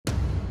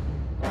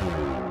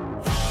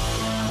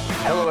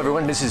Hello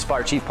everyone, this is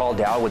Fire Chief Paul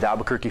Dow with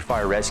Albuquerque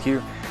Fire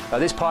Rescue.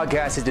 This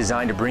podcast is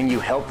designed to bring you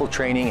helpful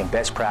training and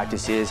best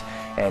practices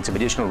and some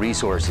additional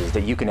resources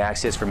that you can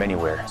access from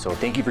anywhere. So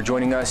thank you for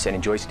joining us and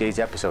enjoy today's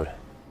episode.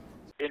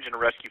 Engine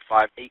Rescue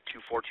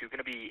 58242, going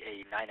to be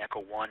a 9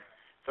 Echo 1,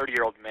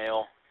 30-year-old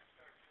male.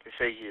 They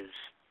say he is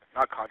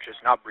not conscious,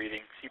 not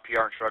breathing.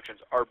 CPR instructions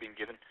are being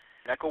given.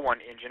 Echo 1,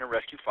 Engine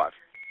Rescue 5.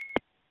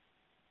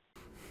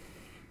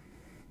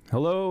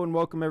 Hello and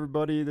welcome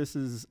everybody. This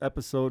is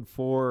episode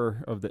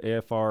 4 of the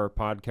AFR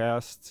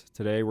podcast.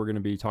 Today we're going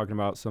to be talking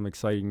about some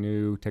exciting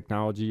new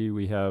technology.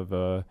 We have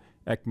a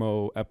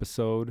ECMO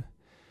episode.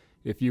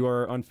 If you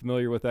are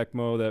unfamiliar with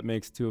ECMO, that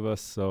makes 2 of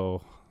us,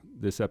 so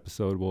this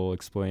episode will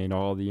explain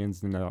all the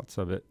ins and outs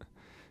of it.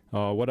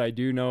 What I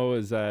do know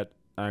is that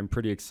I'm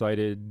pretty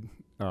excited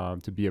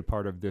to be a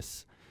part of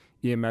this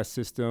EMS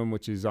system,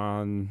 which is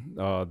on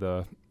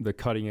the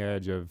cutting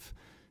edge of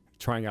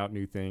trying out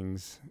new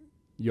things.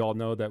 You all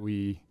know that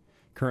we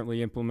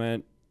currently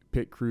implement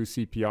pit crew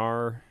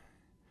CPR.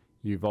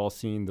 You've all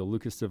seen the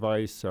Lucas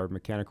device, our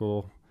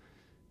mechanical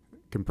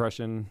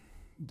compression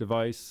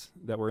device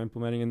that we're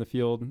implementing in the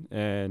field.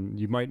 And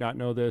you might not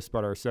know this,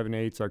 but our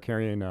 7/8s are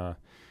carrying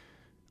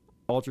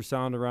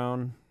ultrasound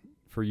around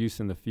for use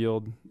in the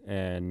field.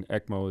 And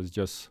ECMO is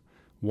just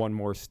one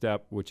more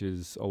step, which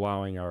is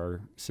allowing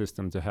our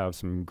system to have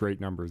some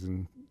great numbers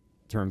in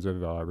terms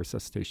of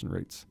resuscitation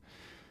rates.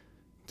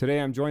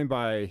 Today I'm joined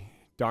by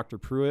Dr.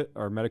 Pruett,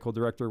 our medical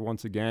director,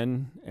 once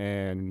again,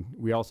 and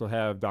we also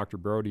have Dr.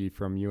 Braude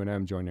from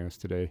UNM joining us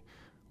today.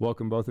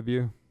 Welcome, both of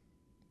you.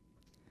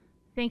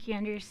 Thank you,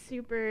 Andrew.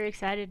 Super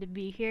excited to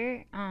be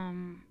here.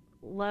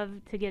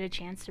 Love to get a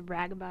chance to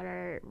brag about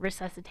our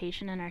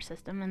resuscitation in our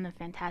system and the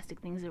fantastic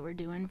things that we're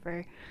doing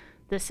for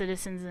the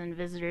citizens and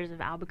visitors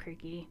of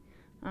Albuquerque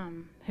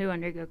who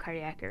undergo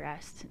cardiac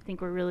arrest. I think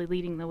we're really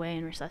leading the way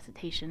in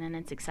resuscitation, and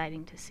it's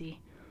exciting to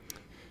see.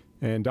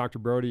 And Dr.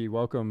 Braude,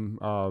 welcome.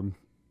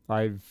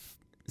 I've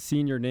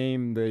seen your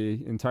name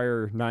the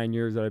entire 9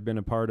 years that I've been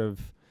a part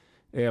of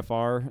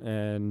AFR,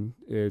 and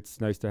it's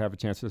nice to have a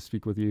chance to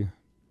speak with you.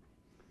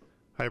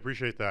 I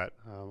appreciate that.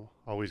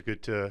 Always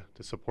good to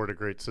support a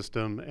great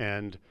system,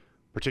 and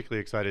particularly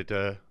excited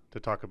to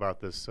talk about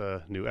this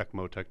new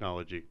ECMO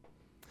technology.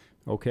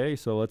 Okay,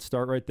 so let's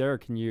start right there.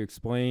 Can you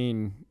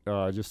explain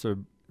just a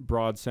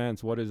broad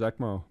sense, what is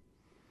ECMO?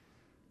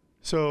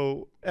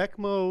 So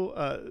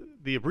ECMO,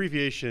 the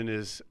abbreviation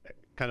is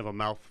kind of a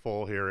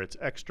mouthful here. It's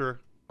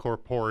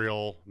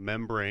Extra-Corporeal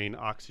Membrane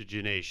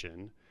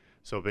Oxygenation.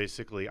 So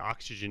basically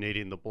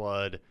oxygenating the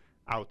blood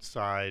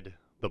outside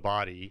the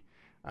body.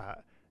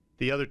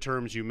 The other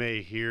terms you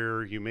may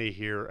hear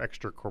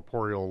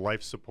extracorporeal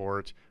life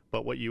support,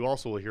 but what you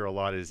also will hear a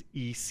lot is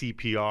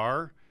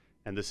ECPR,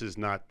 and this is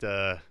not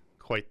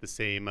quite the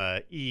same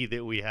E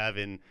that we have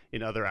in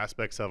other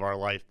aspects of our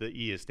life. The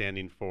E is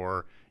standing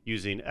for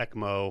using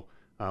ECMO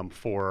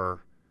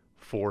for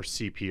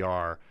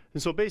CPR.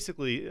 And so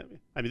basically,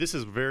 I mean, this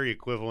is very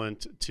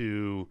equivalent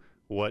to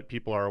what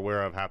people are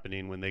aware of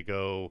happening when they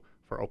go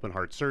for open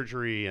heart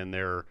surgery and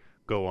they're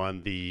go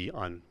on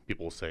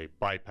people say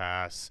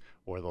bypass,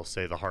 or they'll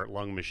say the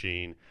heart-lung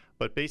machine.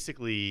 But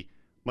basically,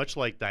 much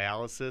like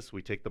dialysis,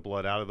 we take the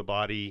blood out of the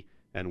body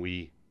and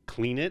we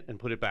clean it and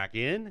put it back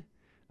in.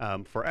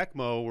 For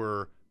ECMO,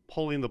 we're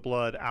pulling the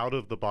blood out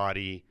of the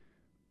body,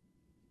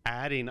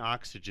 adding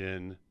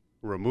oxygen,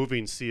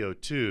 removing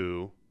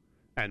CO2,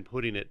 and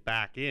putting it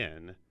back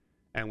in.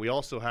 And we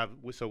also have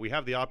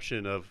the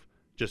option of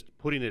just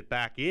putting it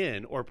back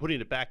in, or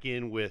putting it back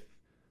in with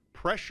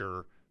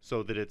pressure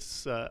so that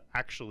it's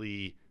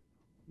actually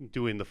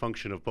doing the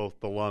function of both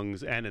the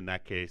lungs and, in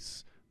that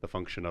case, the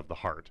function of the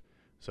heart.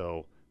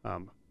 So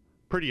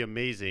pretty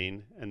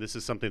amazing. And this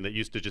is something that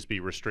used to just be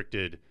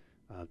restricted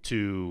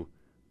to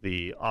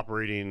the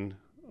operating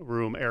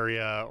room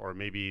area or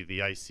maybe the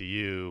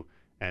ICU.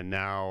 And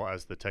now,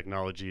 as the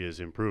technology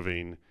is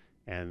improving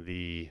and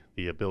the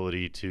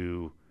ability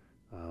to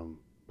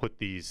put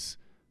the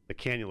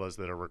cannulas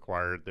that are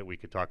required that we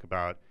could talk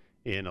about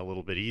in a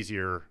little bit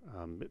easier,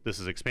 this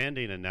is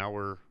expanding, and now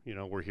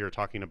we're here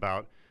talking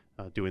about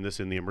doing this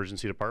in the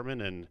emergency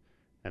department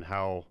and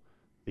how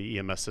the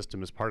EMS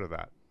system is part of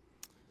that.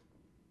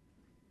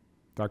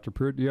 Dr.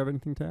 Pruett, do you have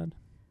anything to add?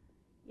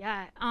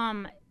 Yeah,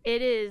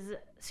 it is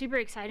super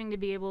exciting to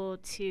be able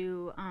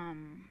to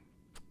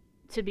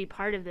be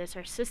part of this.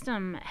 Our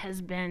system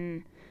has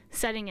been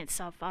setting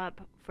itself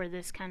up for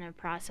this kind of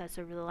process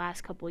over the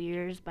last couple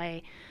years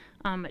by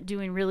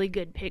doing really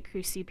good pit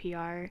crew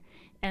CPR,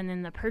 and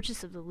then the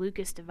purchase of the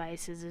Lucas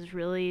devices is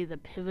really the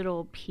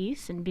pivotal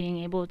piece in being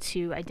able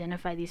to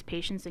identify these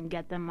patients and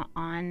get them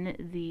on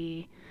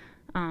the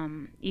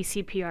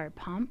ECPR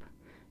pump.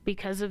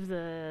 Because of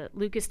the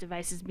Lucas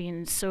devices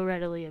being so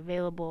readily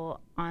available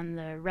on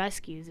the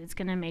rescues, it's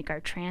going to make our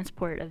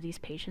transport of these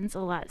patients a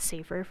lot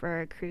safer for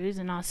our crews,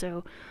 and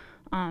also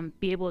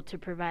be able to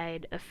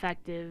provide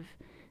effective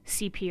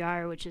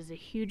CPR, which is a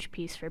huge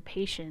piece for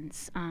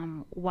patients,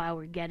 while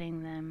we're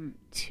getting them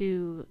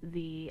to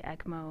the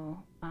ECMO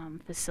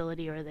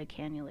facility or the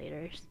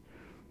cannulators.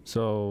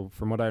 So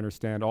from what I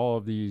understand, all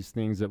of these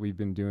things that we've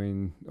been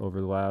doing over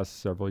the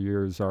last several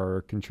years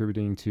are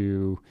contributing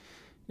to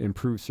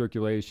improved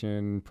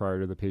circulation prior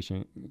to the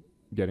patient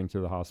getting to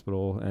the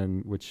hospital,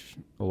 and which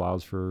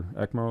allows for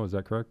ECMO. Is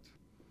that correct?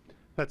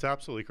 That's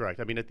absolutely correct.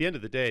 I mean, at the end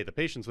of the day, the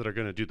patients that are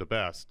going to do the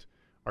best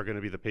are going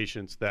to be the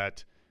patients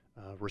that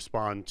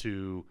respond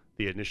to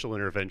the initial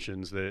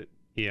interventions that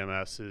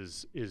EMS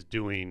is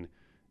doing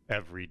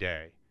every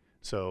day.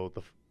 So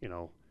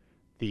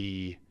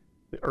the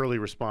early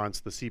response,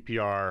 the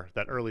CPR,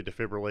 that early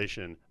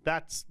defibrillation,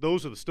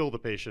 those are still the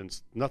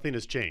patients. Nothing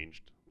has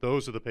changed.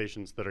 Those are the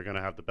patients that are going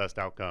to have the best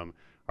outcome,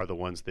 are the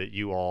ones that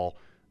you all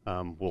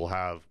will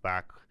have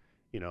back,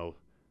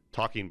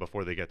 talking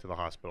before they get to the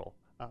hospital.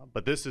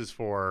 But this is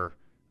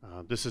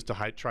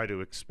to try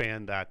to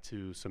expand that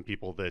to some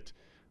people that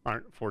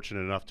aren't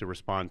fortunate enough to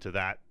respond to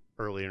that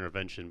early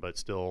intervention, but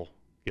still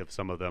give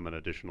some of them an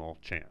additional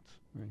chance.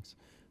 Thanks.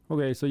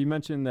 Okay, so you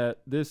mentioned that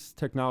this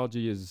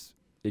technology is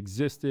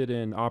existed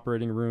in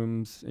operating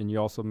rooms, and you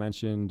also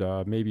mentioned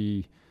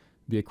maybe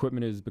the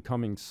equipment is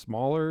becoming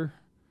smaller.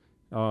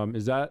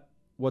 Is that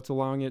what's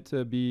allowing it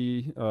to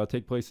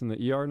take place in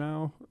the ER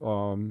now?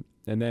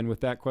 And then with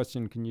that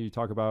question, can you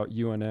talk about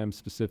UNM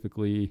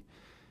specifically,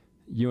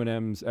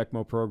 UNM's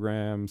ECMO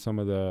program, some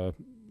of the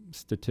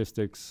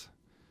statistics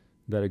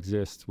that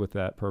exist with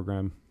that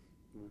program?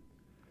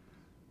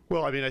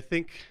 Well, I mean, I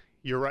think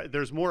you're right.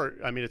 There's more.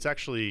 I mean,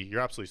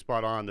 you're absolutely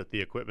spot on that the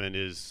equipment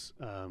is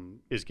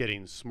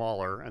getting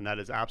smaller, and that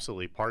is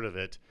absolutely part of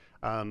it.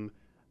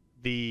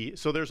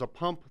 So there's a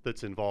pump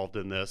that's involved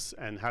in this,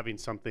 and having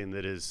something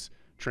that is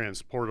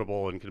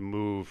transportable and can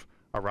move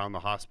around the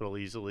hospital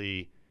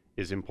easily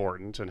is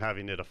important, and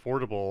having it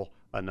affordable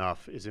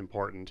enough is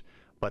important.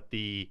 But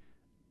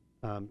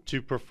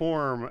to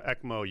perform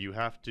ECMO, you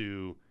have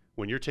to,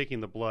 when you're taking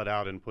the blood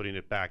out and putting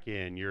it back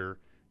in, you're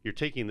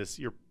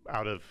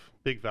out of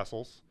big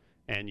vessels,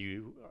 and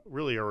you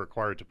really are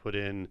required to put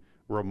in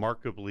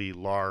remarkably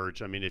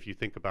large. I mean, if you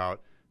think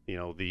about,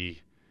 the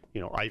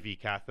IV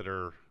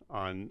catheter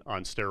on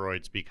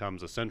steroids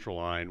becomes a central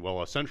line.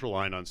 Well, a central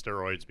line on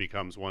steroids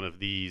becomes one of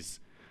these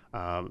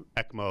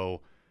ECMO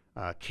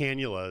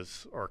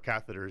cannulas or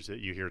catheters that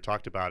you hear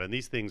talked about. And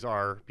these things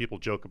people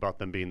joke about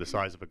them being the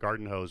size of a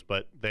garden hose,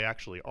 but they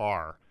actually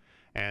are.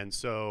 And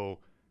so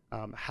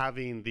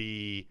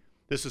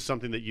this is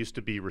something that used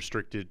to be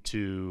restricted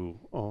to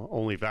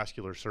only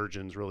vascular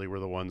surgeons really were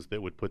the ones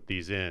that would put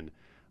these in.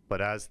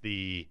 But as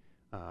the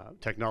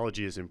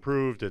technology has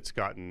improved, it's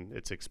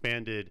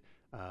expanded,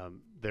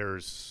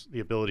 there's the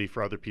ability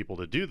for other people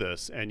to do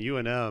this. And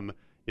UNM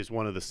is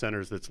one of the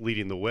centers that's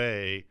leading the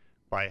way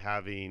by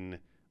having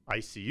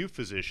ICU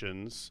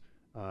physicians,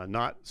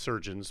 not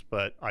surgeons,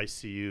 but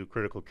ICU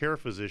critical care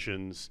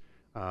physicians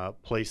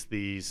place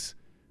these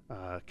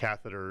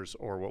catheters,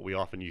 or what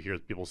you hear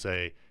people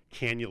say,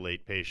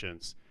 cannulate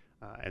patients.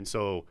 And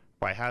so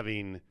by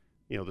having,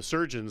 the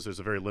surgeons, there's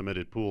a very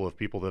limited pool of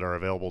people that are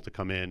available to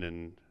come in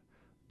and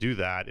do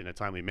that in a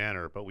timely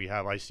manner. But we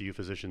have ICU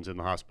physicians in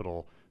the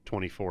hospital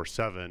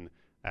 24/7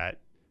 at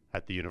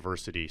the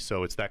university.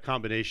 So it's that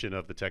combination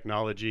of the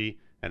technology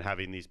and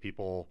having these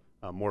people,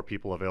 more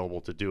people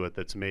available to do it,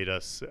 that's made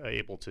us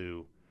able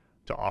to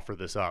offer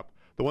this up.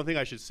 The one thing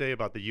I should say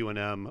about the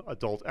UNM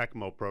adult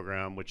ECMO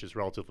program, which is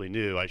relatively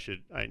new,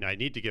 I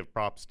need to give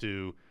props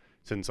to,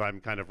 since I'm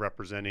kind of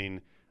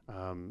representing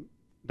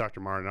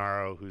Dr.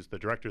 Marinaro, who's the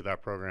director of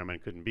that program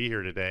and couldn't be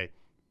here today.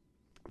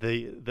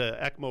 The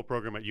ECMO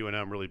program at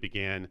UNM really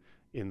began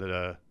in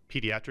the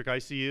pediatric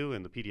ICU,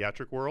 in the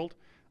pediatric world,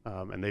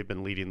 and they've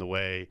been leading the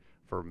way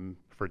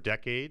for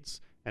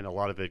decades, and a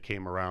lot of it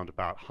came around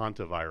about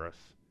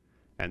hantavirus.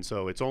 And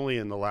so it's only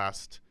in the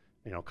last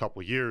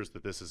couple years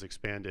that this has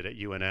expanded at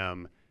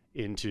UNM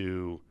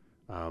into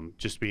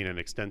just being an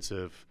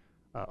extensive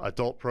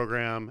adult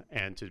program,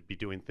 and to be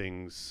doing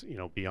things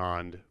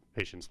beyond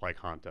patients like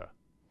Hanta.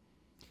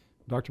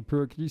 Dr.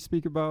 Pruett, could you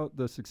speak about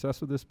the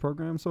success of this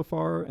program so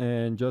far,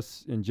 and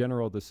just in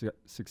general the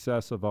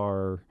success of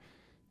our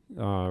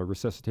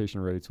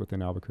resuscitation rates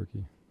within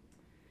Albuquerque?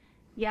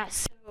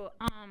 Yes. So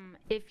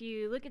if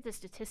you look at the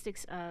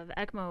statistics of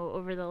ECMO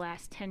over the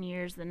last 10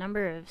 years, the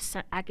number of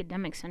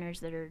academic centers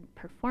that are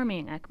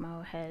performing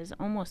ECMO has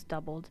almost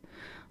doubled.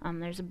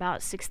 There's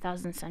about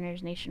 6,000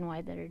 centers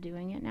nationwide that are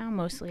doing it now,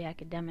 mostly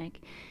academic.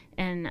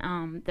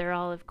 And they're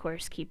all, of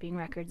course, keeping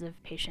records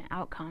of patient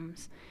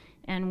outcomes.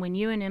 And when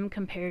UNM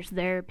compares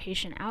their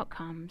patient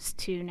outcomes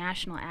to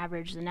national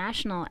average, the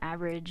national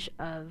average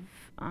of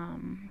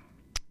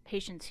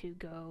patients who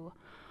go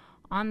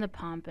on the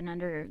pump and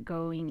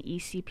undergoing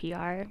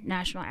ECPR,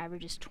 national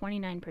average is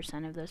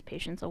 29% of those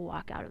patients will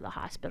walk out of the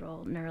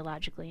hospital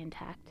neurologically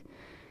intact.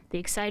 The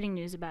exciting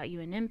news about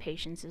UNM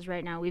patients is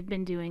right now we've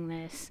been doing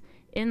this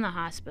in the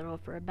hospital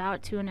for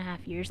about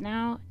 2.5 years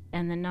now,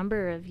 and the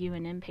number of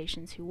UNM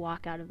patients who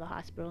walk out of the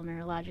hospital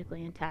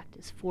neurologically intact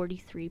is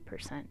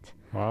 43%.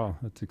 Wow,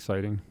 that's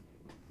exciting.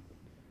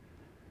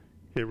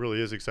 It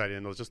really is exciting.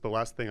 And just the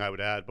last thing I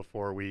would add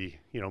before we,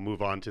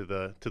 move on to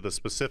the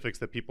specifics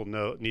that people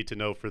need to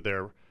know for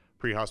their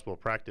pre-hospital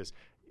practice.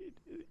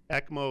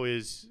 ECMO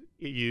is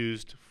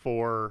used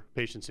for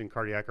patients in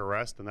cardiac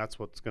arrest, and that's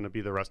what's going to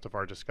be the rest of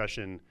our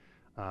discussion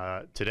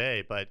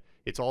today. But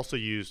it's also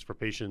used for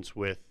patients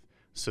with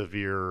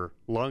severe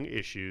lung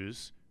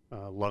issues.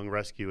 Lung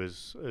rescue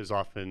is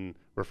often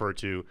referred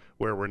to,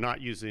 where we're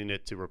not using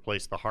it to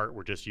replace the heart,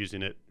 we're just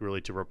using it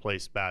really to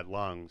replace bad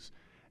lungs.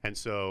 And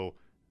so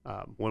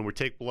when we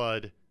take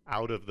blood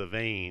out of the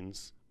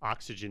veins,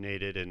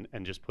 oxygenate it,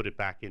 and just put it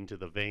back into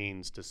the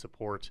veins to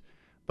support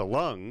the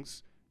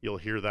lungs, you'll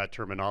hear that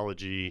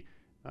terminology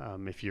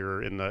if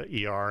you're in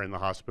the ER in the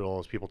hospital,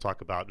 as people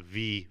talk about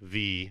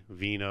VV,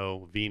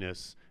 veno,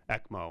 venous,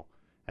 ECMO.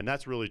 And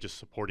that's really just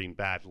supporting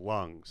bad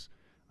lungs.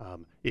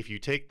 If you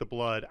take the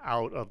blood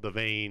out of the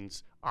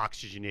veins,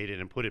 oxygenate it,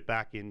 and put it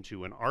back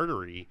into an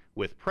artery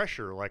with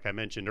pressure, like I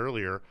mentioned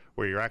earlier,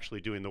 where you're actually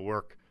doing the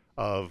work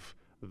of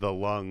the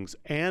lungs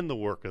and the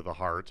work of the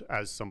heart,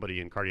 as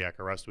somebody in cardiac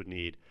arrest would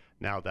need,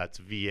 now that's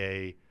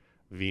VA,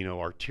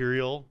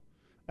 veno-arterial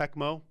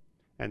ECMO.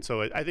 And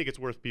so I think it's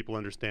worth people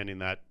understanding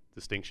that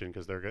distinction,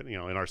 because they're, in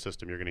our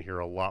system, you're going to hear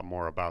a lot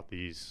more about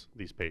these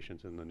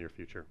patients in the near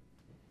future.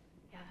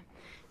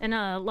 And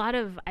a lot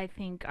of, I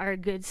think, our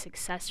good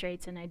success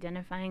rates in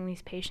identifying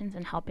these patients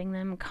and helping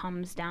them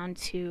comes down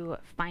to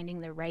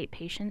finding the right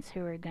patients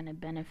who are going to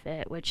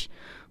benefit, which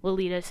will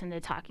lead us into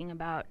talking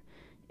about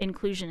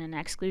inclusion and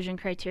exclusion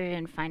criteria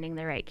and finding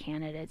the right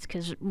candidates,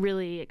 because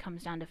really it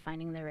comes down to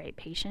finding the right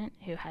patient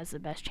who has the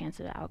best chance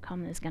of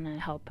outcome is going to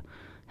help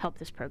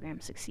this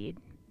program succeed.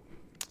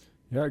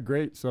 Yeah,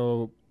 great.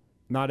 So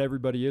not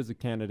everybody is a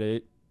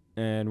candidate,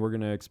 and we're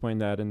going to explain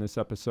that in this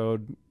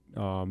episode.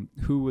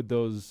 Who would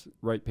those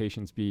right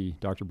patients be,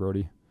 Dr.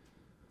 Braude?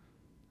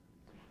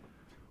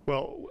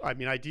 Well,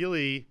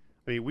 ideally,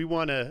 we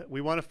want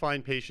to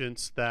find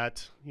patients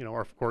that,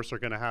 of course, are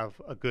going to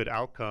have a good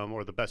outcome,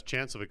 or the best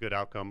chance of a good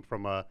outcome,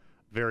 from a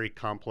very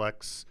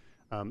complex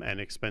and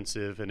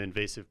expensive and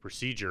invasive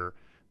procedure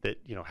that,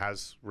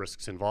 has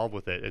risks involved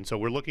with it. And so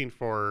we're looking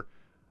for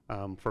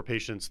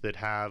patients that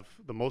have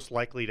the most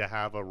likely to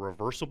have a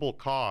reversible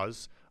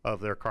cause of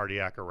their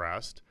cardiac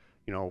arrest.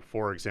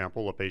 For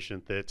example, a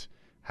patient that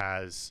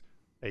has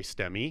a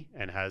STEMI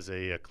and has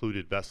a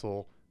occluded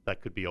vessel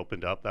that could be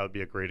opened up. That would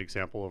be a great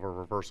example of a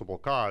reversible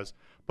cause.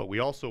 But we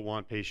also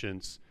want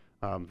patients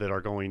that are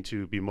going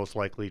to be most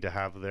likely to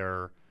have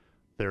their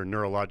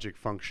neurologic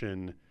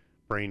function,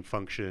 brain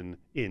function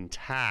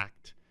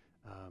intact.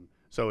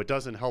 So it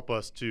doesn't help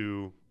us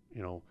to,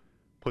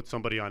 put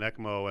somebody on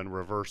ECMO and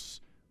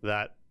reverse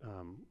that,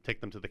 take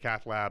them to the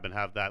cath lab and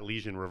have that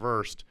lesion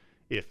reversed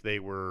if they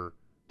were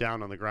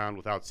down on the ground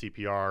without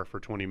CPR for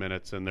 20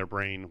 minutes and their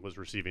brain was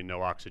receiving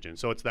no oxygen.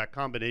 So it's that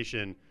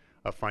combination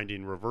of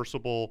finding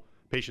reversible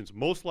patients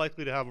most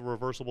likely to have a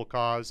reversible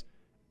cause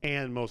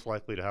and most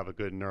likely to have a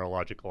good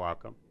neurological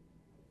outcome.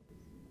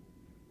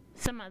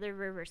 Some other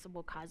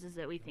reversible causes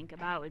that we think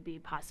about would be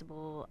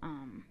possible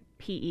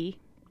PE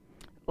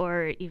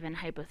or even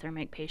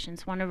hypothermic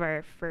patients. One of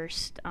our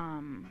first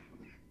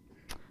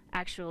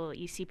actual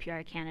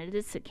ECPR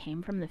candidates that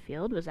came from the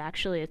field was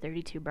actually a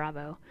 32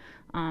 Bravo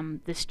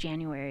this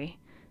January,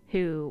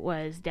 who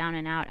was down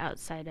and out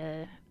outside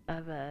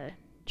of a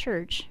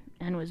church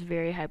and was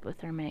very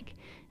hypothermic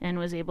and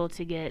was able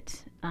to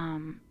get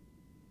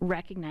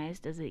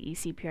recognized as an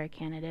ECPR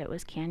candidate,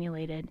 was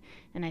cannulated,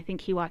 and I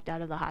think he walked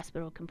out of the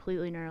hospital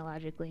completely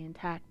neurologically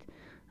intact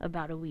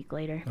about a week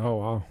later. Oh,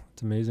 wow.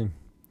 It's amazing.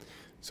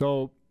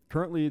 So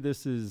currently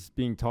this is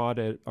being taught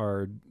at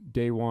our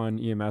day one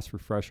EMS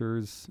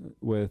refreshers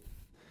with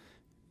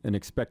an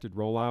expected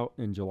rollout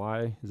in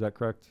July. Is that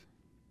correct?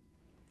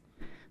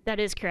 That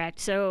is correct.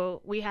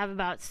 So we have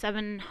about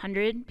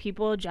 700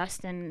 people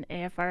just in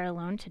AFR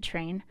alone to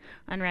train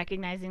on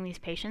recognizing these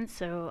patients.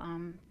 So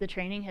the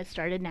training has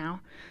started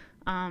now.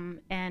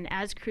 And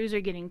as crews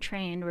are getting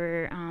trained,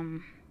 we're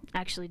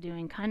actually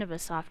doing kind of a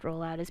soft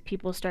rollout as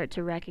people start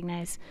to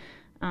recognize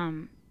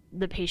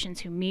the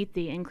patients who meet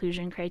the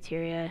inclusion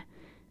criteria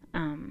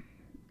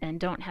and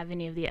don't have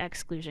any of the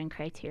exclusion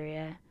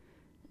criteria.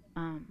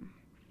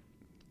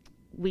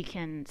 We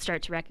can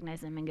start to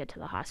recognize them and get to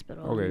the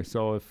hospital. Okay,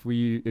 so if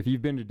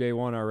you've been to day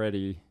one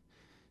already,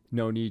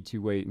 no need to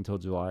wait until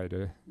July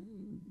to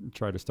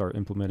try to start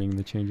implementing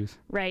the changes.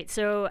 Right.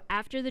 So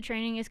after the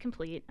training is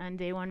complete on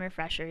day one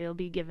refresher, you'll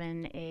be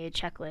given a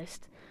checklist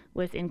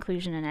with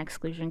inclusion and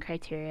exclusion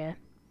criteria,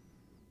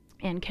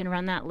 and can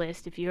run that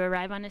list. If you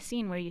arrive on a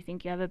scene where you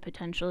think you have a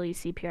potential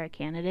ECPR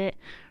candidate,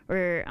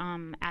 we're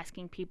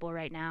asking people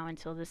right now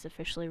until this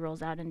officially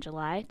rolls out in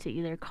July to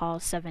either call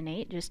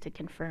 7-8 just to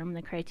confirm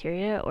the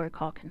criteria or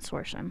call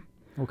consortium.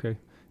 Okay.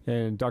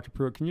 And Dr.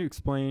 Pruett, can you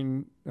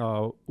explain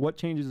what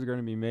changes are going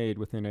to be made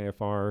within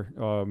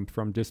AFR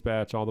from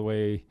dispatch all the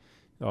way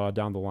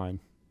down the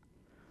line?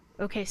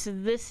 Okay, so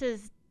this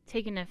has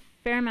taken a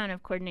fair amount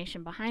of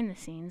coordination behind the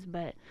scenes,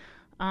 but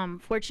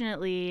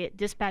fortunately,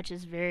 dispatch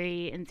is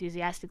very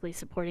enthusiastically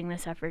supporting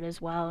this effort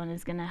as well, and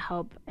is going to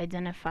help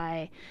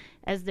identify,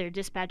 as they're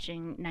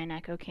dispatching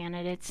 9-ECHO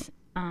candidates,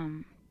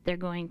 they're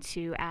going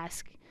to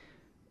ask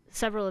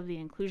several of the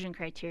inclusion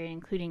criteria,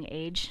 including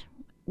age,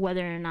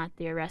 whether or not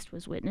the arrest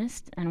was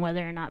witnessed, and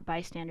whether or not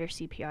bystander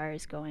CPR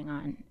is going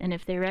on. And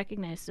if they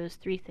recognize those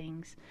three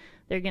things,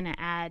 they're going to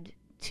add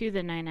to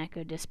the 9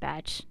 Echo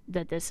dispatch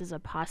that this is a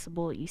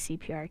possible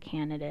eCPR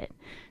candidate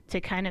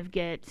to kind of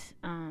get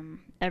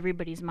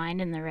everybody's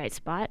mind in the right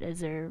spot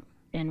as they're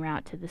en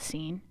route to the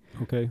scene.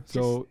 Okay,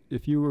 so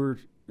if you were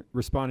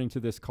responding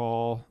to this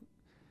call,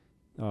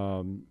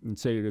 and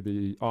say to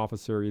the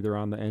officer either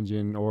on the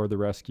engine or the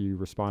rescue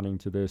responding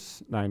to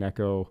this 9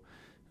 Echo,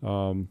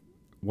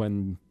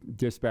 when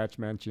dispatch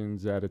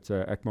mentions that it's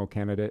a ECMO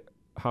candidate,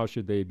 how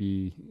should they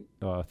be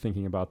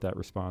thinking about that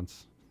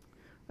response?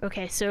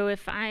 Okay, so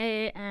if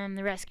I am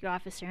the rescue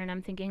officer and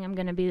I'm thinking I'm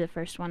going to be the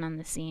first one on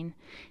the scene,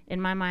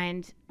 in my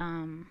mind,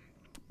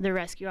 the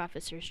rescue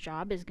officer's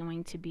job is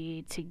going to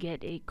be to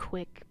get a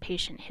quick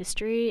patient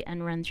history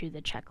and run through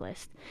the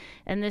checklist.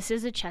 And this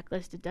is a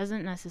checklist. It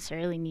doesn't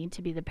necessarily need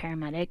to be the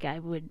paramedic. I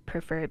would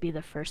prefer it be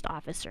the first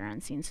officer on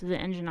scene, so the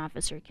engine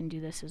officer can do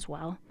this as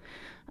well.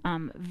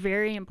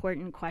 Very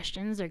important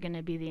questions are going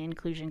to be the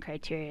inclusion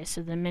criteria.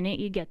 So the minute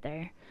you get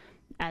there,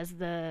 as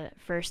the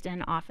first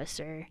in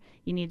officer,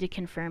 you need to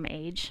confirm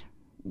age,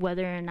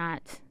 whether or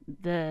not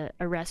the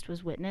arrest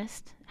was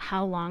witnessed,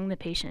 how long the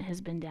patient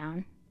has been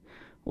down,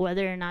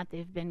 whether or not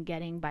they've been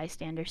getting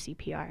bystander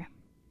CPR.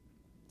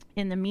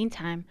 In the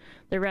meantime,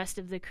 the rest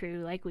of the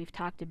crew, like we've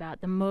talked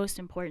about, the most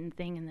important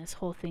thing in this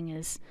whole thing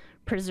is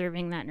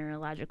preserving that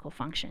neurological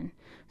function.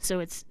 So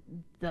it's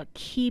the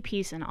key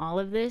piece in all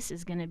of this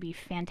is going to be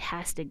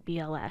fantastic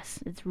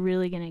BLS. It's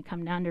really going to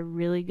come down to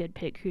really good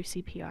pit crew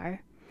CPR.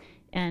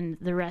 And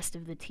the rest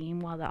of the team,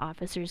 while the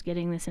officer's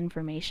getting this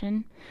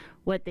information,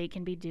 what they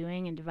can be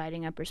doing and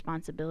dividing up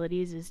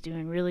responsibilities is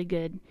doing really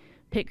good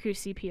pit crew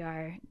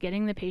CPR,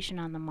 getting the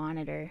patient on the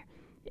monitor.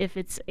 If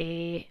it's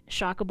a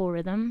shockable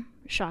rhythm,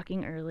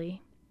 shocking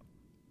early,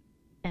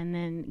 and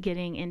then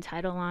getting in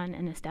tidal on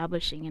and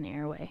establishing an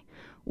airway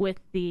with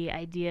the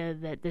idea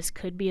that this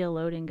could be a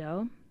load and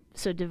go.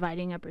 So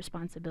dividing up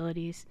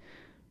responsibilities,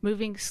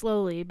 moving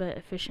slowly but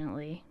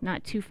efficiently,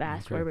 not too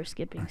fast where we're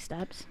skipping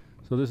steps.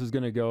 So this is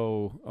going to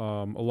go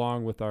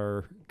along with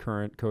our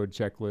current code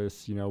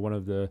checklist. You know, one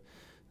of the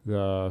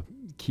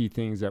key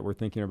things that we're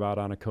thinking about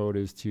on a code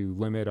is to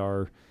limit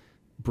our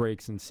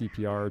breaks in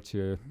CPR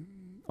to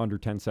under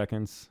 10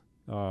 seconds.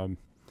 And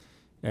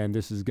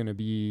this is going to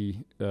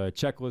be a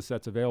checklist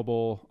that's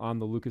available on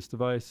the Lucas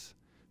device,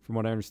 from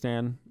what I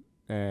understand.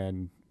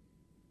 And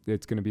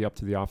it's going to be up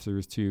to the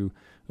officers to,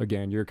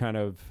 again, you're kind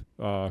of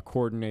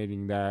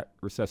coordinating that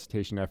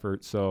resuscitation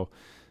effort. So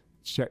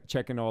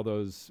checking all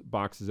those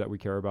boxes that we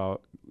care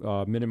about,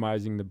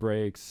 minimizing the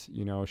breaks,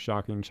 you know,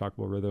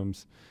 shockable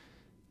rhythms.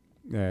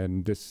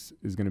 And this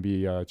is going to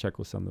be a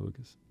checklist on the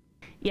Lucas.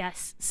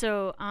 Yes.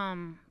 So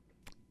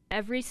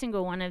every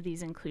single one of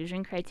these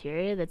inclusion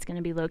criteria that's going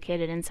to be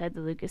located inside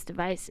the Lucas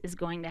device is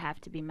going to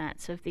have to be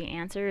met. So if the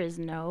answer is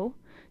no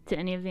to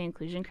any of the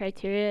inclusion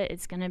criteria,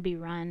 it's going to be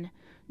run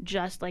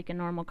just like a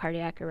normal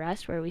cardiac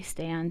arrest where we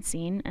stay on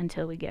scene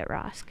until we get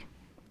ROSC.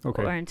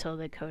 Okay. Or until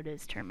the code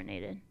is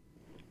terminated.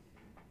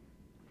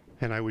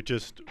 And I would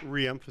just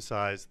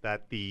re-emphasize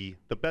that the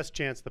best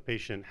chance the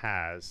patient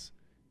has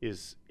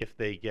is if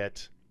they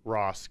get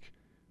ROSC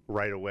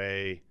right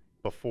away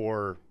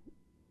before,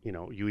 you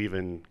know, you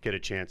even get a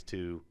chance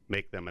to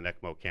make them an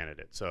ECMO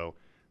candidate. So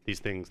these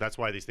things, that's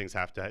why these things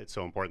it's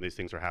so important these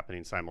things are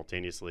happening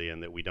simultaneously,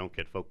 and that we don't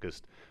get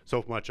focused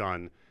so much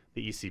on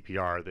the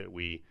eCPR that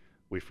we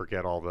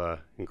forget all the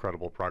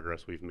incredible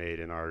progress we've made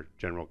in our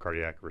general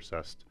cardiac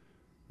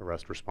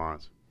arrest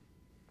response.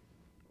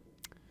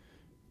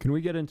 Can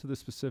we get into the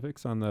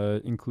specifics on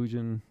the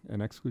inclusion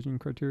and exclusion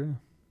criteria?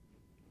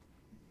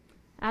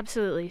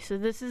 Absolutely. So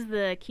this is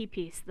the key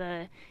piece.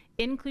 The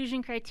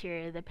inclusion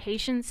criteria, the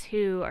patients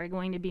who are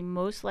going to be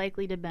most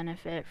likely to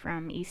benefit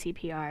from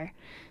eCPR,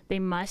 they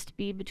must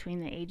be between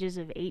the ages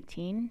of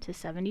 18 to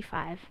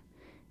 75.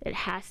 It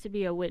has to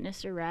be a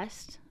witnessed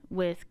arrest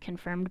with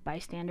confirmed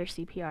bystander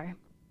CPR.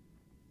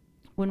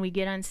 When we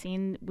get on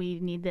scene, we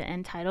need the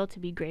end tidal to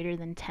be greater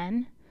than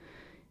 10.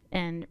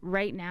 And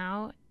right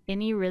now,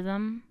 any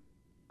rhythm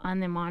on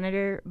the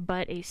monitor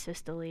but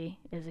asystole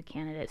is a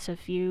candidate. So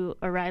if you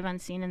arrive on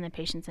scene and the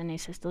patient's in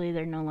asystole,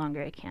 they're no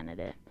longer a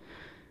candidate.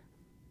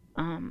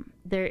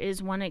 There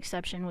is one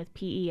exception with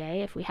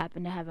PEA. If we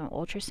happen to have an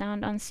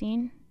ultrasound on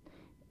scene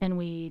and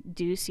we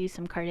do see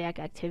some cardiac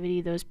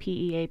activity, those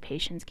PEA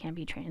patients can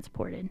be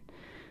transported.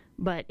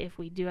 But if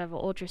we do have an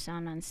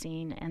ultrasound on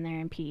scene and they're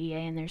in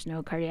PEA and there's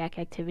no cardiac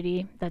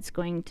activity, that's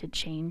going to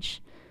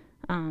change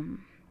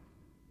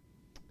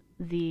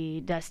the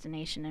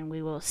destination, and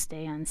we will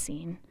stay on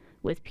scene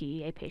with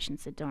PEA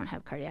patients that don't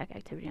have cardiac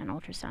activity on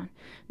ultrasound.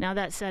 Now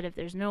that said, if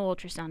there's no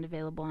ultrasound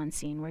available on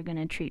scene, we're going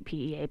to treat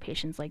PEA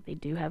patients like they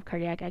do have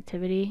cardiac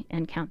activity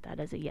and count that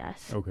as a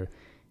yes. Okay.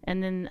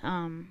 And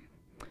then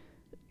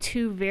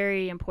two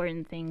very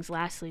important things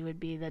lastly would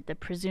be that the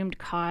presumed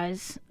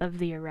cause of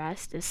the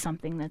arrest is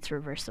something that's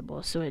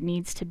reversible. So it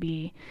needs to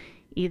be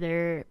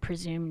either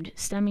presumed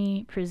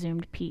STEMI,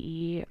 presumed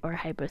PE, or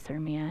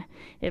hypothermia.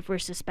 If we're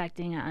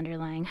suspecting an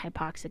underlying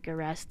hypoxic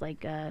arrest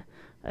like a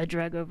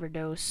drug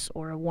overdose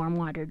or a warm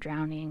water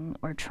drowning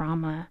or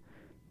trauma,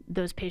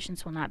 those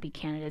patients will not be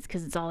candidates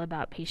because it's all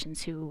about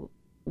patients who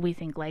we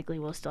think likely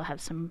will still have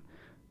some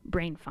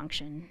brain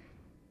function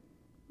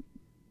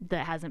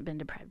that hasn't been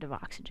deprived of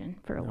oxygen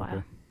for a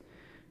while.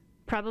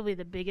 Probably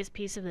the biggest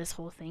piece of this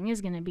whole thing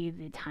is going to be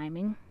the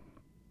timing.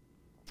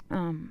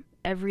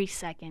 Every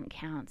second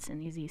counts in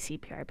these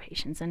ECPR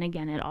patients. And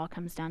again, it all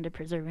comes down to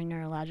preserving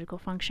neurological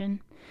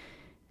function.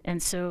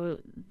 And so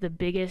the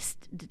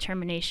biggest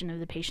determination of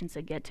the patients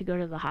that get to go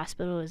to the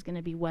hospital is going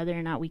to be whether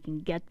or not we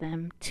can get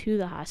them to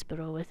the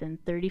hospital within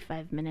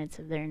 35 minutes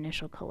of their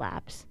initial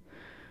collapse.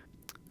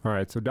 All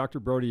right, so Dr.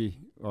 Braude,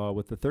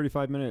 with the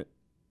 35-minute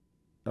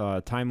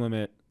time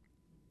limit,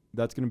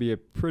 that's going to be a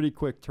pretty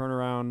quick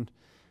turnaround.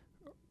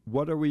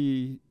 What are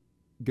we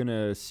going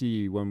to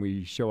see when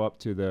we show up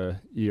to the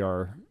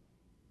ER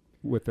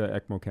with the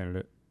ECMO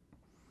candidate?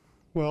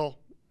 Well,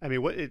 I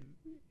mean,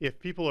 if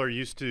people are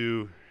used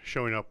to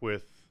showing up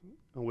with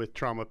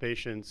trauma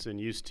patients and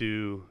used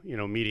to,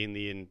 meeting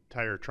the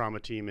entire trauma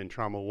team in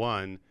Trauma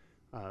 1,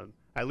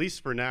 at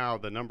least for now,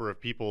 the number of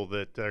people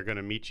that are going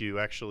to meet you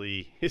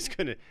actually is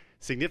going to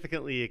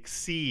significantly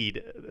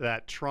exceed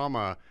that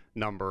trauma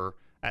number,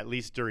 at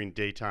least during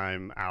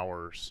daytime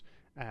hours.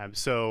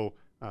 So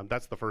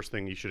that's the first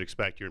thing you should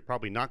expect. You're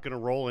probably not going to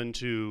roll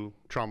into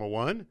Trauma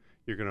 1.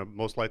 You're going to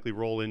most likely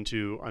roll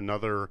into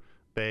another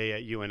bay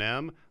at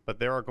UNM, but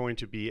there are going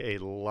to be a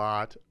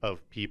lot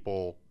of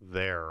people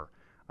there.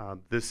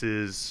 This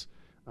is,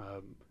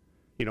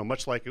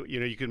 much like,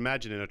 you can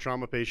imagine in a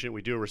trauma patient,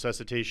 we do a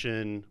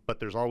resuscitation, but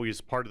there's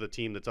always part of the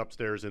team that's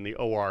upstairs in the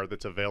OR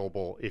that's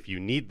available if you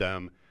need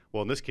them.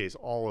 Well, in this case,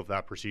 all of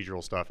that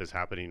procedural stuff is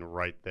happening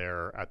right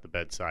there at the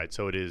bedside.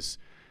 So it is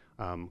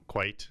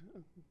quite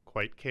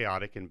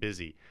chaotic and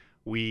busy.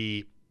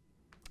 The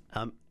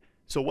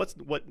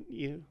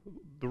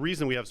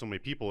reason we have so many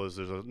people is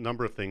there's a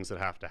number of things that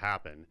have to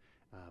happen.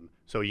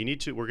 So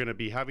we're going to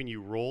be having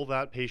you roll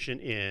that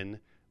patient in.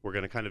 We're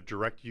going to kind of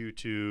direct you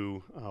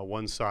to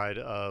one side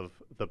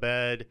of the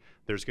bed.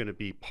 There's going to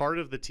be part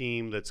of the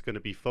team that's going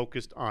to be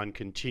focused on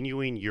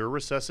continuing your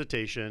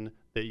resuscitation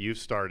that you've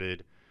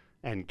started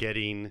and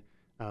getting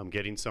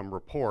some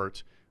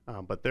report.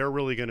 But they're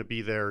really going to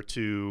be there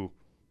to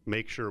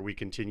make sure we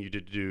continue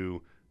to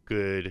do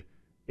good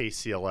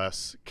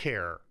ACLS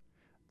care.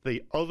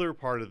 The other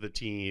part of the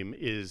team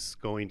is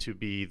going to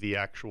be the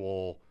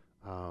actual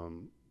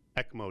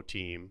ECMO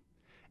team,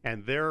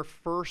 and their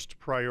first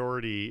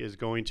priority is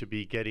going to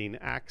be getting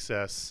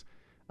access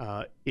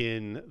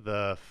in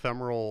the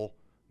femoral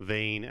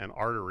vein and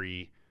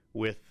artery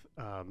with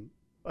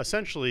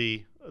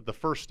essentially the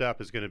first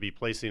step is going to be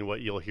placing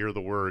what you'll hear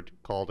the word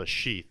called a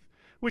sheath,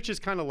 which is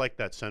kind of like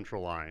that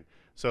central line.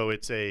 So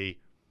it's a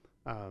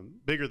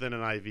bigger than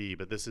an IV,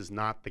 but this is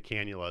not the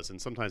cannulas. And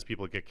sometimes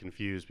people get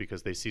confused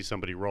because they see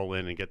somebody roll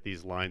in and get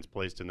these lines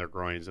placed in their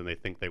groins and they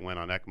think they went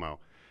on ECMO.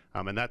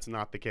 And that's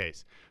not the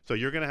case. So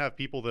you're going to have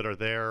people that are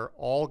there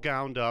all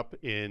gowned up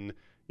in,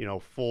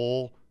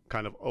 full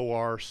kind of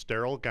OR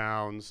sterile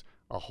gowns,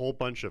 a whole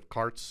bunch of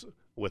carts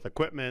with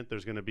equipment.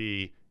 There's going to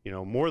be,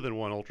 more than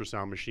one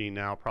ultrasound machine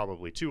now,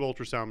 probably 2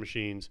 ultrasound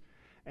machines.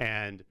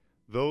 And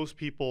those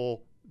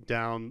people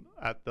down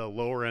at the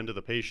lower end of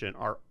the patient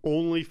are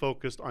only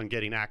focused on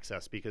getting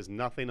access because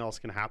nothing else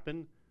can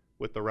happen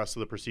with the rest of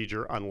the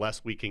procedure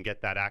unless we can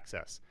get that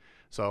access.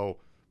 So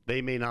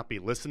they may not be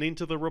listening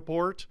to the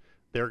report.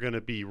 They're going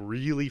to be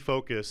really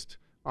focused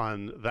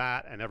on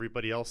that, and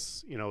everybody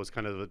else, is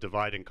kind of a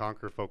divide and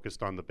conquer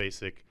focused on the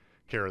basic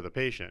care of the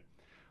patient.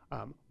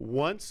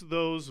 Once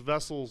those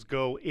vessels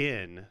go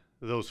in,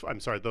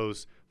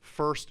 those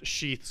first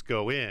sheaths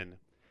go in,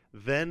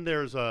 then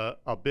there's a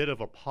bit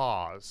of a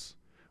pause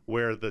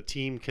where the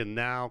team can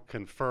now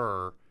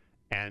confer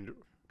and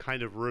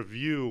kind of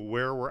review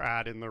where we're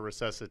at in the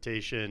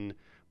resuscitation,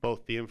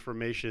 both the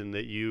information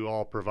that you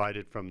all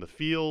provided from the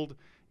field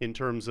in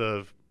terms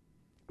of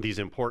these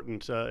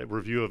important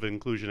review of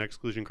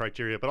inclusion-exclusion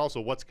criteria, but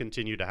also what's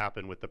continued to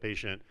happen with the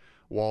patient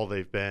while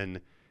they've been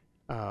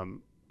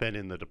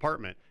in the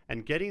department.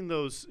 And getting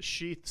those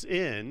sheaths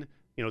in,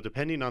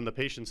 depending on the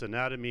patient's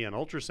anatomy and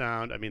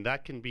ultrasound, I mean,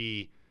 that can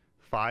be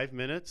 5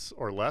 minutes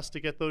or less to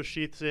get those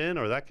sheaths in,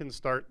 or that can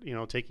start,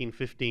 taking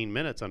 15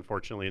 minutes,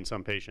 unfortunately, in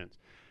some patients.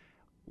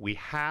 We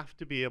have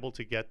to be able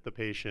to get the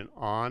patient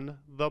on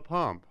the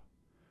pump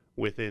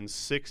within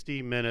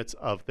 60 minutes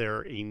of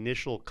their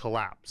initial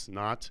collapse,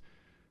 not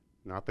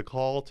the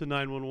call to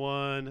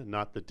 911,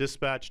 not the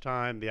dispatch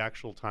time, the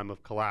actual time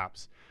of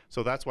collapse.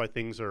 So that's why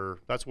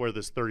that's where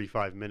this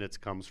 35 minutes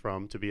comes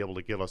from, to be able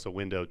to give us a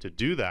window to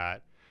do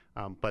that.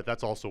 But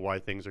that's also why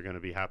things are going to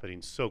be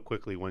happening so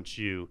quickly once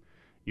you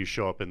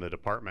show up in the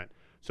department.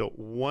 So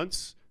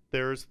once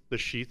the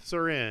sheaths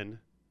are in,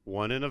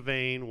 one in a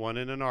vein, one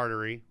in an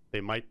artery,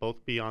 They might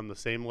both be on the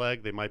same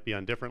leg. They might be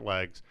on different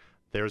legs.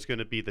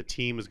 The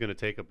team is going to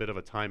take a bit of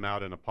a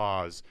timeout and a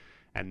pause.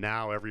 And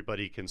now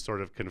everybody can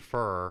sort of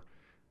confer,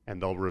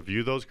 and they'll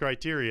review those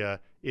criteria.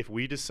 If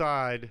we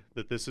decide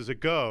that this is a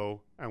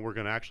go, and we're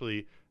going to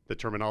actually, the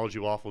terminology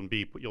will often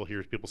be, you'll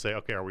hear people say,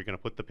 okay, are we going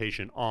to put the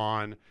patient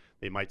on?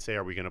 They might say,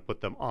 are we going to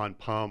put them on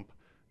pump?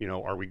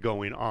 Are we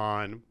going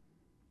on?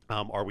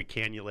 Are we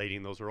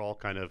cannulating? Those are all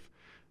kind of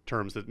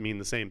terms that mean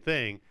the same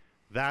thing.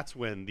 That's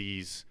when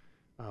these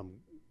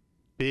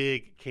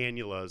big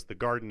cannulas, the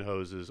garden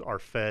hoses, are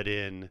fed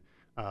in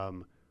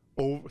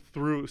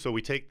through. So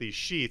we take these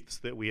sheaths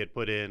that we had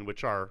put in,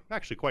 which are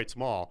actually quite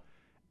small.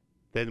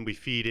 Then we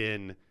feed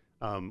in.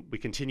 We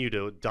continue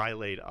to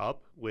dilate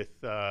up with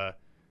bigger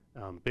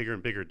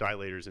and bigger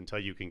dilators until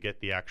you can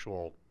get the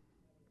actual,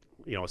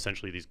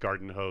 essentially these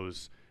garden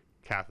hose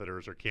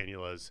catheters or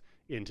cannulas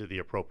into the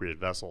appropriate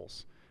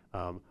vessels.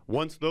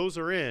 Once those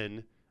are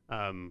in,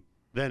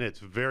 then it's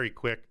very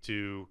quick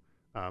to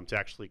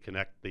actually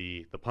connect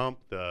the pump.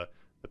 The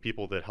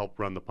people that help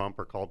run the pump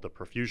are called the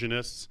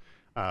perfusionists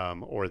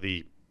or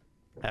the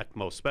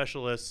ECMO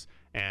specialists,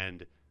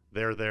 and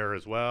they're there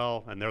as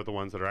well, and they're the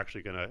ones that are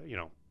actually going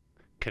to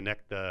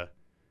connect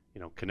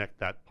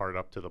that part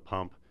up to the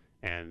pump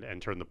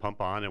and turn the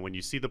pump on. And when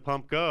you see the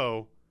pump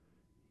go,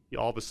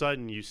 all of a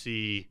sudden you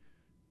see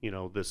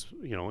this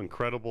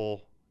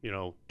incredible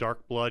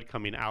dark blood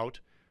coming out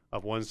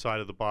of one side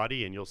of the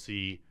body, and you'll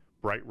see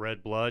bright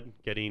red blood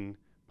getting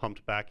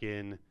pumped back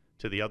in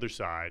to the other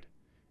side.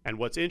 And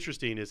what's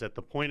interesting is at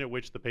the point at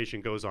which the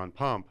patient goes on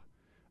pump,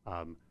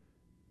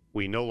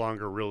 we no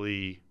longer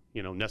really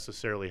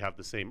necessarily have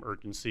the same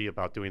urgency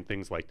about doing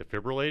things like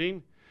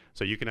defibrillating.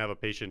 So you can have a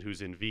patient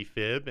who's in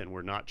VFib, and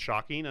we're not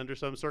shocking under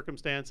some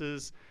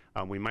circumstances.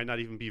 We might not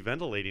even be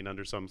ventilating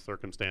under some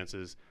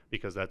circumstances,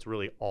 because that's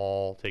really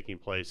all taking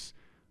place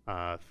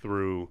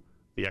through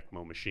the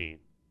ECMO machine.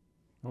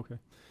 Okay.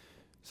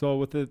 So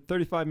with the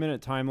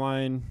 35-minute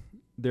timeline,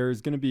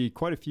 there's going to be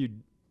quite a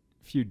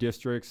few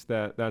districts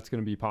that's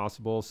going to be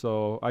possible.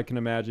 So I can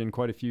imagine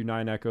quite a few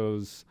 9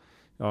 echoes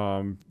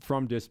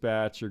from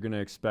dispatch. You're going to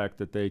expect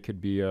that they could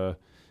be a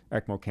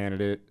ECMO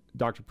candidate.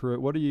 Dr. Pruett,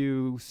 what do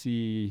you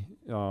see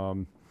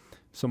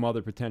some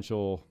other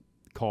potential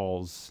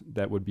calls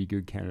that would be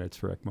good candidates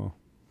for ECMO?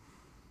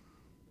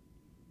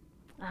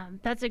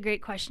 That's a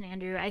great question,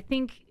 Andrew. I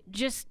think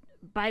just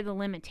by the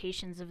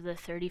limitations of the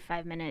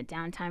 35-minute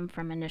downtime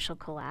from initial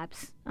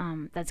collapse,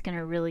 that's going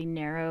to really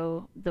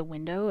narrow the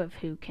window of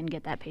who can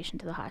get that patient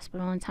to the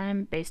hospital in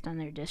time based on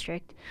their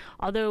district.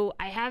 Although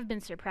I have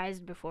been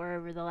surprised before.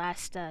 Over the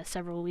last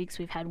several weeks,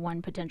 we've had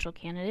one potential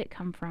candidate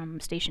come from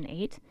Station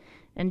 8,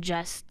 and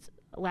just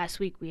last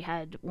week we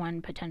had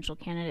one potential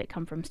candidate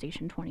come from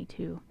Station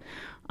 22.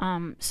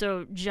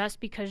 So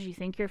just because you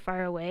think you're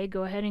far away,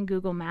 go ahead and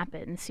Google Map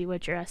it and see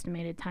what your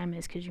estimated time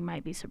is, because you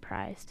might be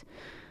surprised.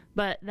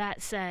 But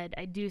that said,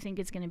 I do think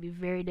it's going to be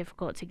very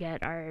difficult to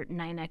get our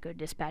 9 echo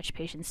dispatch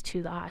patients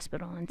to the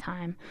hospital in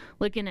time.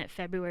 Looking at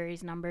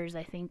February's numbers,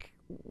 I think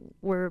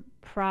we're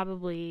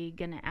probably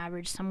going to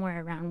average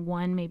somewhere around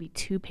 1, maybe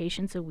 2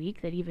 patients a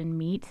week that even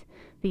meet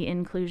the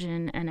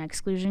inclusion and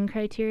exclusion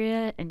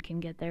criteria and can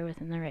get there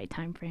within the right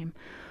time frame.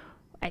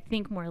 I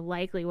think more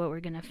likely what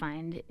we're going to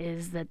find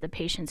is that the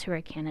patients who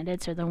are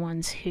candidates are the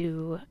ones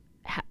who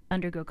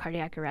undergo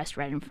cardiac arrest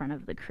right in front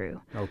of the crew.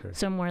 Okay.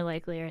 So more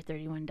likely our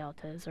 31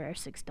 deltas or our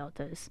 6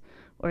 deltas,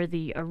 or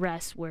the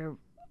arrests where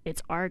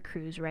it's our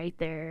crews right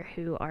there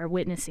who are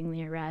witnessing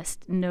the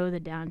arrest, know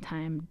the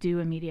downtime, do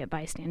immediate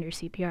bystander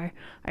CPR.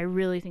 I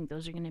really think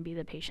those are going to be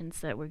the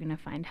patients that we're going to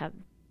find have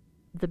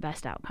the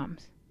best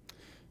outcomes.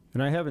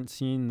 And I haven't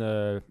seen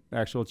the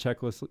actual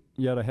checklist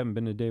yet. I haven't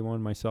been to day 1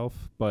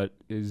 myself, but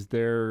is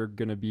there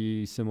going to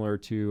be similar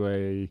to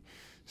a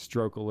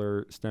stroke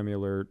alert, STEMI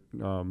alert,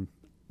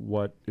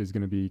 what is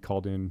going to be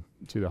called in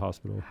to the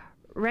hospital?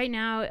 Right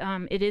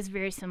now, it is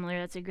very similar.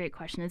 That's a great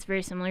question. It's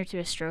very similar to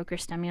a stroke or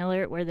STEMI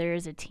alert, where there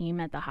is a team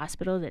at the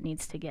hospital that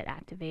needs to get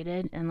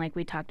activated. And like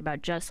we talked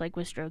about, just like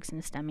with strokes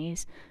and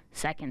STEMIs,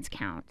 seconds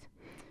count.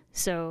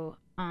 So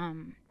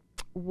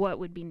what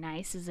would be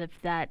nice is if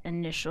that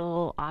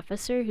initial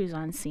officer who's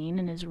on scene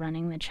and is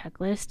running the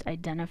checklist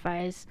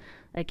identifies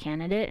a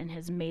candidate and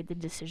has made the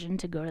decision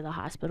to go to the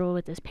hospital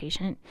with this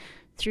patient.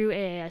 Through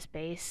AAS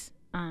base,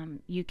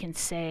 you can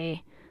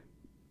say,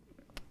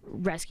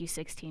 Rescue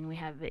 16, we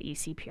have an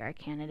ECPR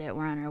candidate,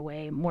 we're on our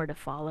way, more to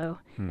follow.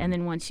 And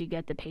then once you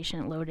get the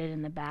patient loaded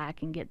in the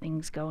back and get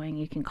things going,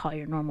 you can call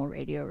your normal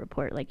radio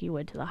report like you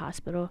would to the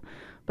hospital.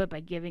 But by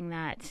giving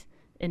that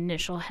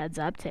initial heads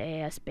up to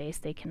AAS base,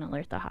 they can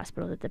alert the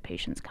hospital that the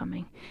patient's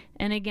coming.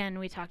 And again,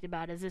 we talked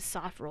about, as this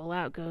soft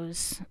rollout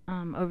goes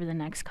over the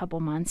next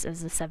couple months,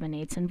 as the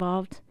 7/8's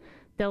involved,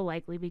 they'll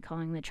likely be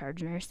calling the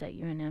charge nurse at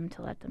UNM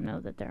to let them know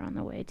that they're on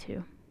the way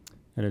too.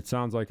 And it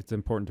sounds like it's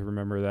important to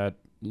remember that,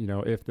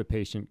 if the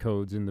patient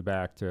codes in the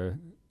back,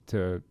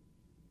 to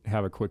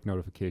have a quick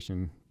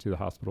notification to the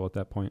hospital at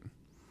that point.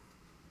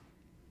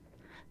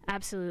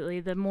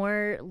 Absolutely. The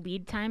more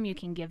lead time you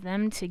can give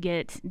them to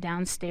get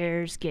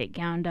downstairs, get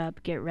gowned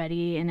up, get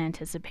ready in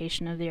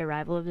anticipation of the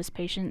arrival of this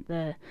patient,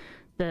 the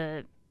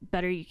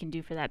better you can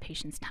do for that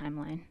patient's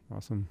timeline.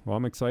 Awesome. Well,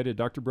 I'm excited.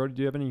 Dr. Braude,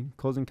 do you have any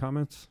closing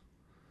comments?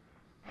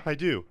 I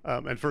do.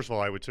 And first of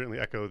all, I would certainly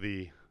echo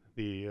the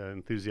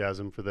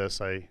enthusiasm for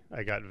this. I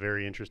got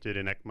very interested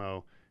in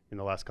ECMO in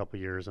the last couple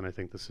of years, and I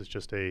think this is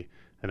just an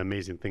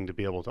amazing thing to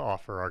be able to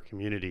offer our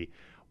community.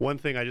 One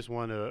thing I just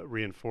want to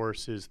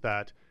reinforce is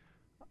that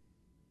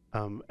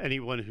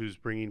anyone who's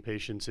bringing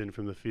patients in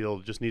from the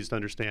field just needs to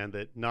understand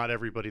that not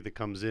everybody that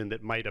comes in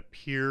that might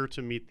appear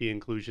to meet the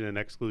inclusion and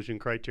exclusion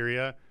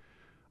criteria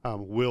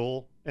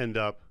will end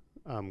up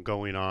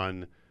going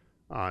on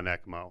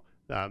ECMO.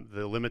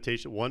 The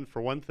limitation,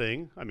 one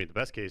thing, I mean, the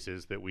best case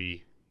is that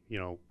we,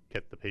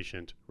 get the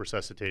patient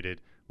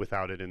resuscitated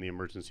without it in the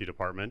emergency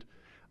department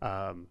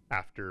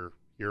after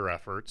your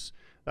efforts.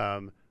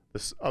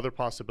 The other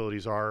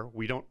possibilities are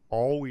we don't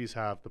always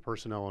have the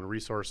personnel and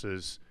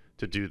resources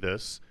to do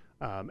this,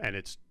 and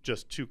it's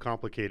just too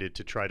complicated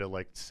to try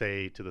to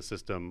say to the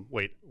system,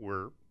 wait,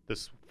 for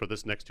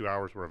this next 2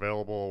 hours we're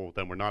available,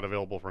 then we're not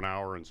available for an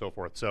hour, and so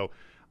forth. So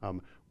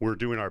we're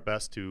doing our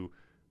best to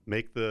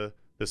make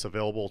this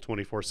available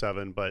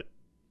 24/7, but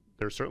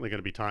there's certainly going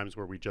to be times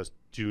where we just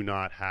do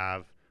not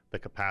have the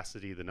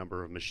capacity, the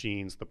number of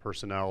machines, the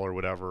personnel, or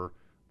whatever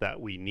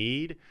that we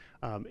need.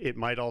 It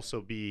might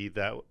also be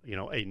that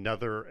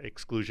another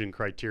exclusion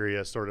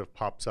criteria sort of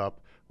pops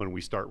up when we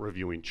start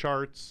reviewing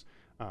charts.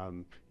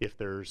 If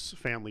there's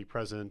family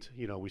present,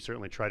 we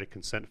certainly try to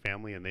consent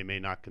family, and they may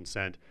not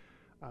consent.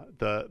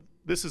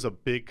 This is a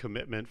big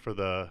commitment for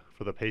the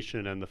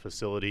patient and the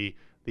facility.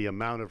 The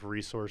amount of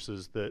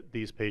resources that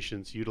these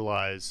patients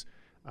utilize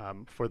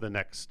for the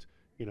next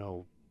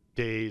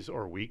days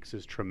or weeks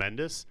is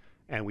tremendous,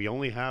 and we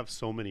only have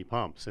so many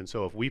pumps. And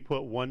so if we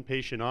put one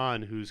patient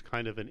on who's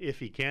kind of an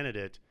iffy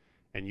candidate,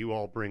 and you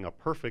all bring a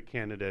perfect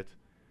candidate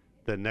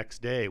the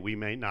next day, we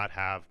may not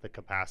have the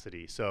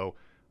capacity. So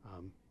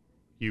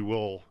you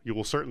will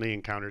certainly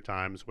encounter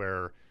times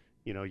where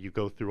you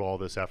go through all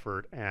this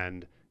effort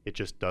and it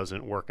just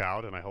doesn't work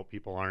out, and I hope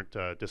people aren't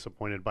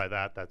disappointed by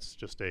that. That's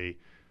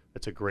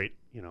a great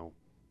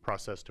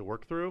process to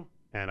work through,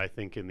 and I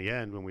think in the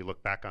end, when we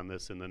look back on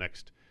this in the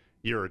next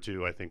year or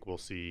two, I think we'll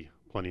see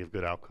plenty of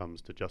good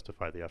outcomes to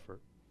justify the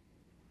effort.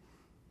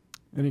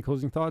 Any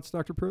closing thoughts,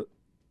 Dr. Pruett?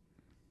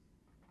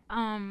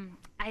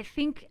 I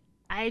think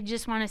I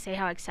just want to say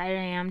how excited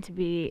I am to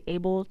be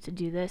able to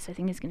do this. I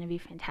think it's going to be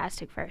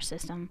fantastic for our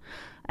system.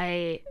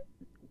 In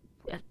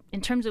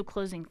terms of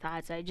closing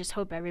thoughts, I just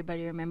hope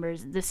everybody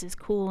remembers this is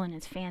cool and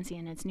it's fancy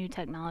and it's new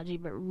technology,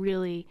 but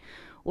really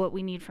what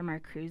we need from our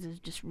crews is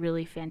just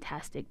really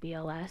fantastic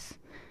BLS.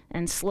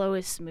 And slow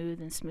is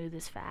smooth and smooth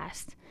is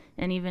fast.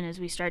 And even as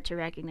we start to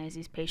recognize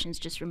these patients,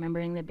 just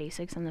remembering the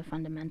basics and the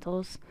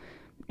fundamentals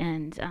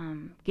and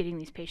getting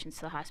these patients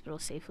to the hospital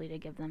safely to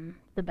give them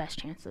the best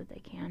chance that they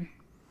can.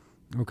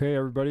 Okay,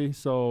 everybody.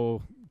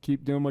 So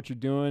keep doing what you're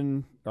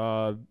doing.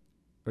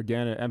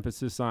 Again, an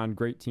emphasis on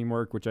great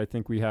teamwork, which I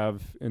think we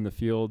have in the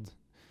field,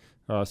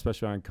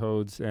 especially on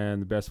codes.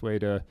 And the best way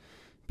to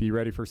be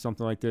ready for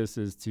something like this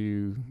is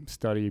to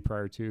study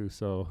prior to.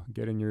 So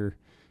get in your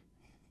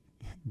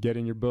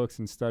books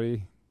and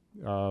study.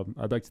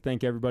 I'd like to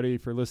thank everybody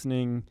for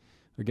listening.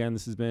 Again,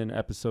 this has been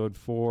episode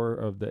 4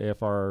 of the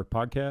AFR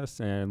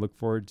podcast, and look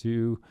forward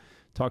to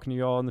talking to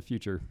you all in the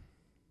future.